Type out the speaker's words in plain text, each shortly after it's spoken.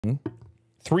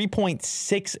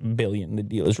$3.6 billion the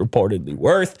deal is reportedly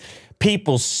worth.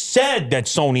 People said that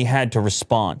Sony had to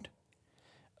respond.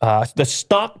 The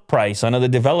stock price on other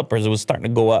developers was starting to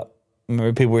go up.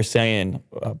 Remember, people were saying,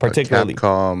 particularly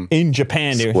Capcom, in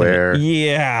Japan, Square,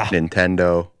 yeah,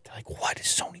 Nintendo. They're like, what is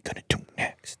Sony gonna do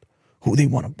next? Who they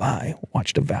want to buy?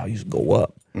 Watch the values go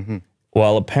up.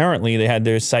 Well, apparently they had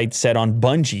their sights set on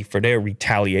Bungie for their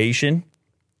retaliation,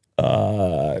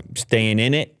 staying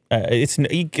in it.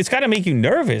 It's got to make you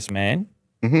nervous, man.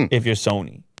 If you're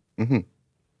Sony,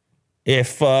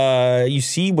 if you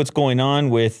see what's going on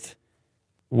with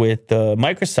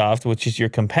Microsoft, which is your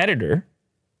competitor,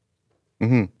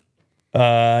 you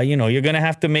know, you're gonna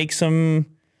have to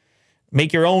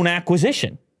make your own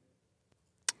acquisition.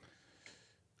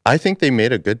 I think they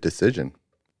made a good decision.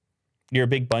 You're a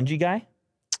big Bungie guy?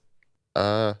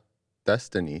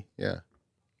 Destiny, yeah.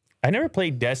 I never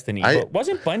played Destiny, but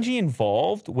wasn't Bungie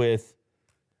involved with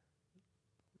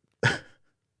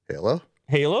Halo?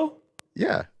 Halo?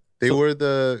 Yeah. They were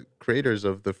the creators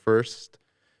of the first,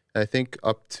 I think,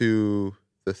 up to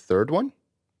the third one.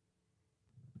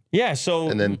 Yeah, so...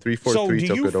 And then 343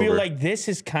 took it over. So do you feel like this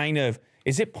is kind of...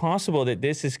 Is it possible that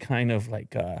this is kind of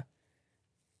like a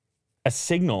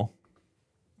signal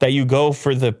that you go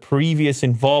for the previous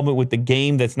involvement with the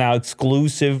game that's now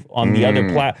exclusive on the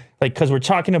other platform? Like, because we're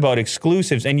talking about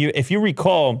exclusives, and if you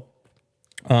recall,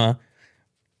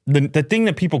 the thing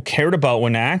that people cared about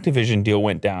when the Activision deal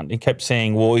went down, they kept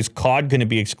saying, well, is COD going to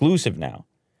be exclusive now?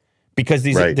 Because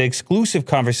the exclusive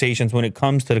conversations when it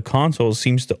comes to the consoles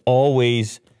seems to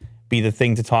always be the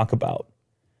thing to talk about.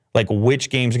 Like, which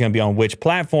games are going to be on which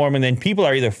platform, and then people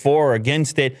are either for or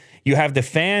against it. You have the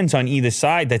fans on either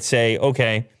side that say,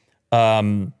 okay,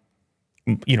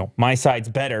 you know, my side's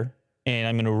better, and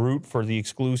I'm going to root for the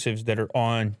exclusives that are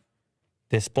on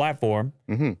this platform.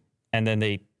 And then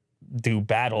they do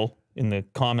battle in the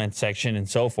comment section and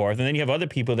so forth. And then you have other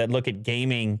people that look at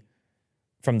gaming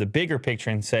from the bigger picture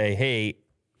and say, hey,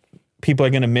 people are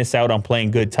going to miss out on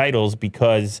playing good titles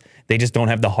because they just don't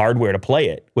have the hardware to play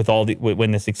it with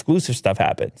when this exclusive stuff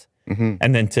happens.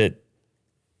 And then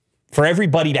for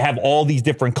everybody to have all these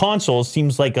different consoles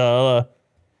seems like a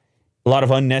lot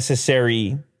of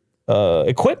unnecessary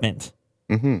equipment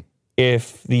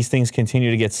if these things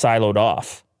continue to get siloed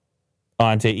off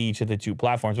onto each of the two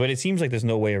platforms. But it seems like there's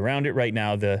no way around it right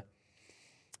now. The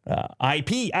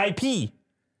IP.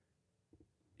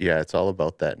 Yeah, it's all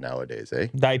about that nowadays, eh?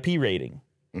 The IP rating.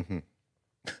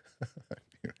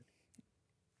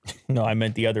 No, I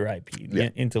meant the other IP,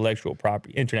 the intellectual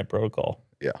property, Internet Protocol.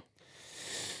 Yeah.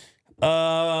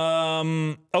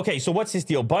 Okay, so what's this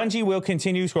deal? Bungie will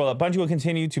continue, scroll up, Bungie will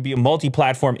continue to be a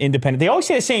multi-platform independent. They always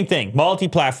say the same thing,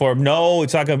 multi-platform. No,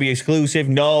 it's not going to be exclusive.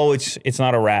 No, it's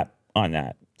not a wrap on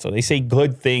that. So they say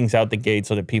good things out the gate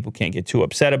so that people can't get too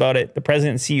upset about it. The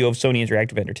president and CEO of Sony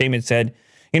Interactive Entertainment said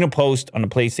in a post on the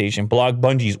PlayStation blog,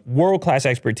 Bungie's world-class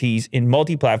expertise in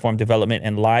multi-platform development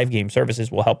and live game services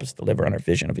will help us deliver on our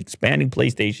vision of expanding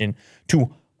PlayStation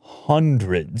to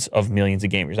hundreds of millions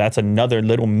of gamers. That's another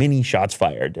little mini shots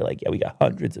fired. They're like, yeah, we got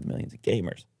hundreds of millions of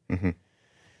gamers.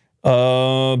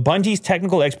 Bungie's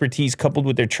technical expertise coupled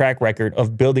with their track record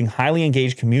of building highly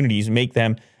engaged communities make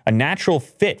them a natural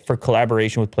fit for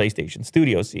collaboration with PlayStation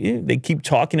Studios. See, they keep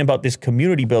talking about this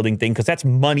community building thing because that's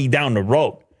money down the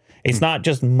road. It's not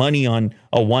just money on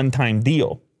a one-time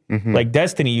deal. Like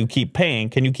Destiny, you keep paying.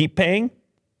 Can you keep paying?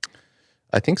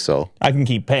 I think so. I can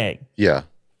keep paying. Yeah.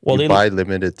 Well, you buy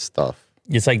limited stuff.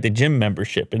 It's like the gym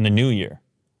membership in the new year.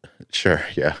 Sure,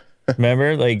 yeah.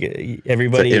 Remember? Like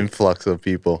everybody... It's an influx of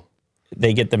people.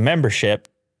 They get the membership,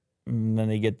 and then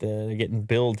they're getting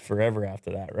billed forever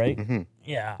after that, right?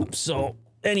 Yeah. So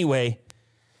anyway,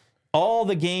 all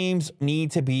the games need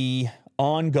to be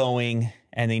ongoing,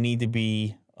 and they need to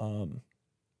be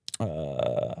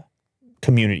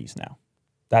communities now.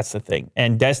 That's the thing.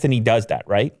 And Destiny does that,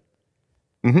 right?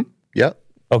 Yeah.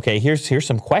 Okay, here's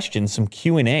some questions, some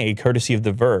Q&A courtesy of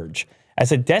The Verge.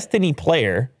 As a Destiny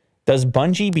player, does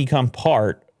Bungie becoming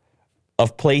part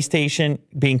of PlayStation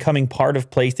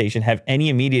have any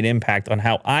immediate impact on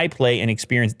how I play and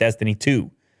experience Destiny 2?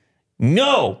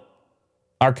 No!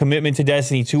 Our commitment to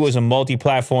Destiny 2 as a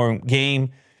multi-platform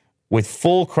game with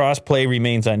full cross-play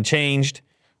remains unchanged.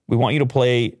 We want you to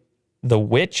play The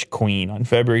Witch Queen on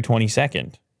February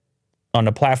 22nd on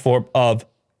the platform of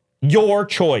your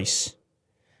choice.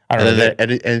 I don't know.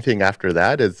 Anything after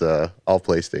that is all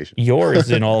PlayStation.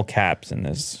 Yours in all caps in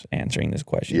this answering this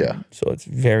question. Yeah. So it's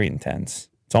very intense.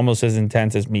 It's almost as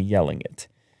intense as me yelling it.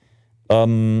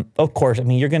 Of course, I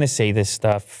mean, you're going to say this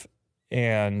stuff.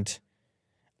 And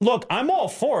look, I'm all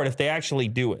for it if they actually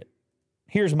do it.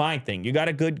 here's my thing. You got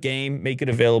a good game, make it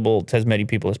available to as many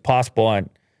people as possible. And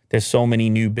there's so many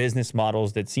new business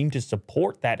models that seem to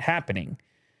support that happening.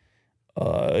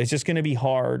 It's just going to be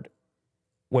hard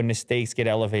when the stakes get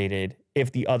elevated.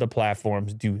 If the other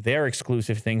platforms do their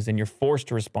exclusive things, then you're forced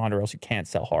to respond, or else you can't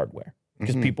sell hardware.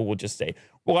 Because people will just say,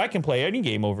 well, I can play any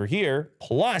game over here,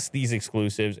 plus these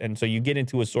exclusives. And so you get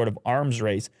into a sort of arms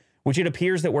race, which it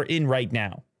appears that we're in right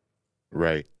now.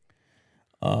 Right.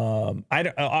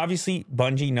 Obviously,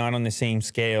 Bungie not on the same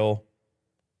scale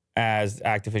as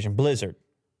Activision Blizzard.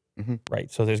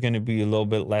 Right. So there's going to be a little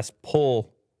bit less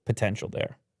pull potential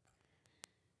there.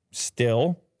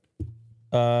 Still,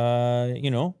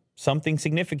 something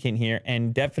significant here,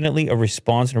 and definitely a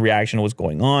response and a reaction to what's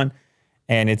going on.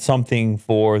 And it's something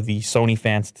for the Sony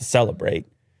fans to celebrate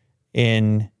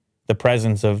in the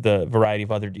presence of the variety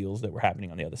of other deals that were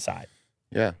happening on the other side.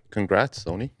 Yeah. Congrats,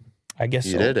 Sony. I guess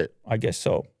you so. did it. I guess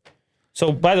so.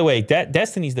 So, by the way,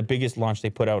 Destiny's the biggest launch they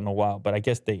put out in a while, but I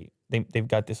guess they've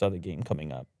got this other game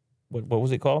coming up. What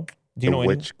was it called? Do you know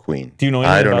Witch Queen. Do you know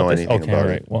anything I don't about know this? anything okay, about all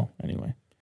right. it. Well, anyway.